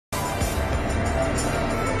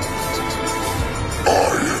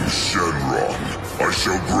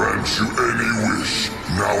grant you any wish.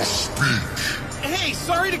 Now speak. Hey,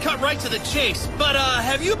 sorry to cut right to the chase, but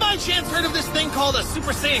have you by chance heard of this thing called a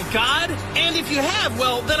Super Sayin God? And if you have,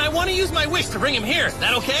 well, then I want to use my wish to bring him here. Is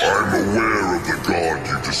that okay? I'm aware of the god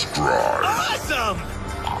you describe. Awesome!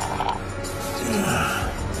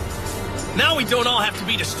 Now we don't all have to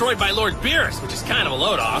be destroyed by Lord Beerus, which is kind of a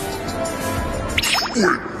load-off.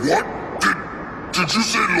 Wait, what? Did you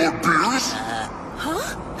say Lord Beerus?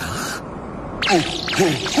 Huh?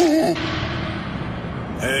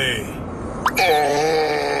 Hey.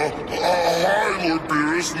 Hi, Lord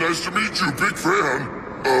Beerus. Nice to meet you. Big fan.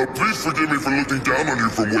 Please forgive me for looking down on you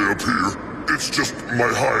from way up here. It's just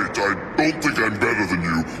my height. I don't think I'm better than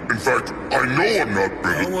you. In fact, I know I'm not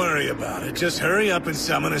better. Don't worry about it. Just hurry up and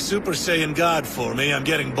summon a Super Saiyan God for me. I'm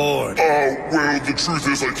getting bored. Well, the truth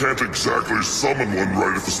is I can't exactly summon one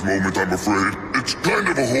right at this moment, I'm afraid. It's kind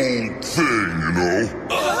of a whole thing, you know?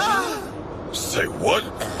 Say what?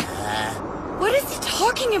 What is he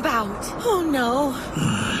talking about? Oh no.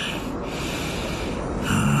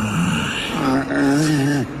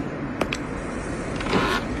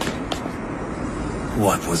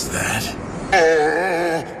 What was that?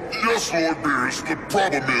 Yes, Lord Beerus. The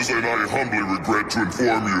problem is, and I humbly regret to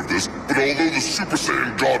inform you of this, but although the Super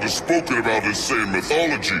Saiyan God is spoken about in Saiyan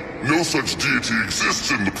mythology, no such deity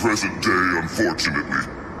exists in the present day, unfortunately.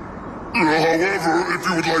 However, if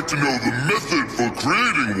you would like to know the method for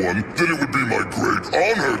creating one, then it would be my great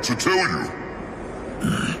honor to tell you.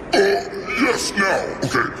 Yes, now.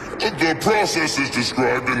 Okay, the process is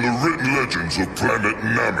described in the written legends of planet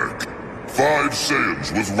Namek. 5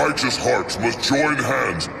 Saiyans with righteous hearts must join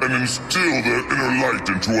hands and instill their inner light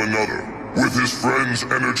into another. With his friend's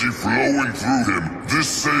energy flowing through him,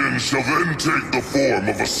 this Saiyan shall then take the form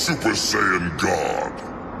of a Super Saiyan God.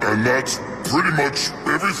 And that's pretty much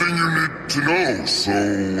everything you need to know, so,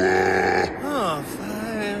 Oh,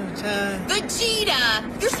 5 times...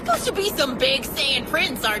 Vegeta! You're supposed to be some big Saiyan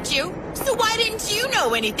prince, aren't you? So why didn't you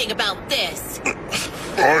know anything about this?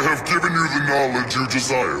 I have given you the knowledge you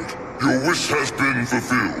desired. Your wish has been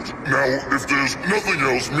fulfilled. Now, if there's nothing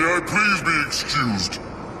else, may I please be excused?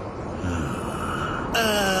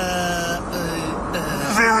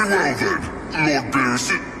 Very well, then. Lord Beerus,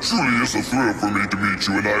 it truly is a thrill for me to meet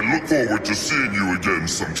you, and I look forward to seeing you again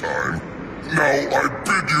sometime. Now, I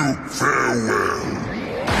bid you farewell.